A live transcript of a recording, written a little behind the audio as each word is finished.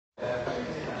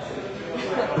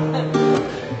A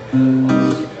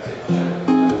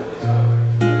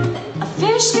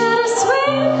fish gotta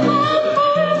swim and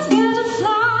birds gotta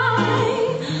fly.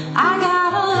 I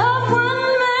gotta love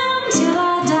one man till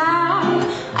I die.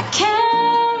 I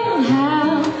can't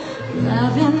help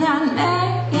loving that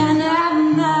man at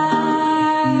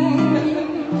night.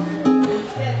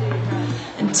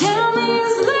 And tell me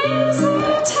he's lazy,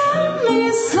 tell me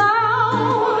he's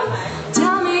slow,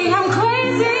 tell me I'm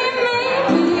crazy,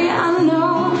 maybe I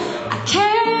know. I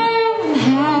can't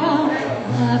help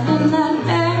loving that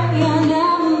man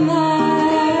at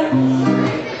night.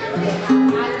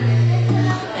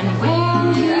 And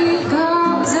when he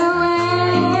goes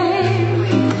away,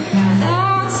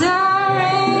 that's a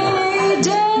rainy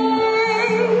day.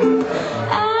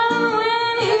 And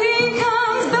when he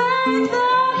comes back, the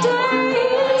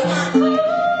days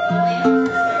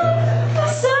the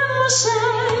sun will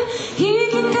shine. He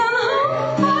can come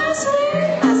home as sweet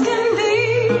as can be.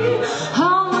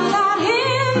 Home without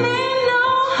him ain't no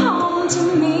home to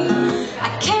me. I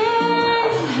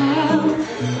can't help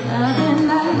loving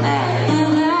that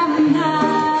man at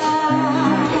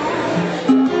night.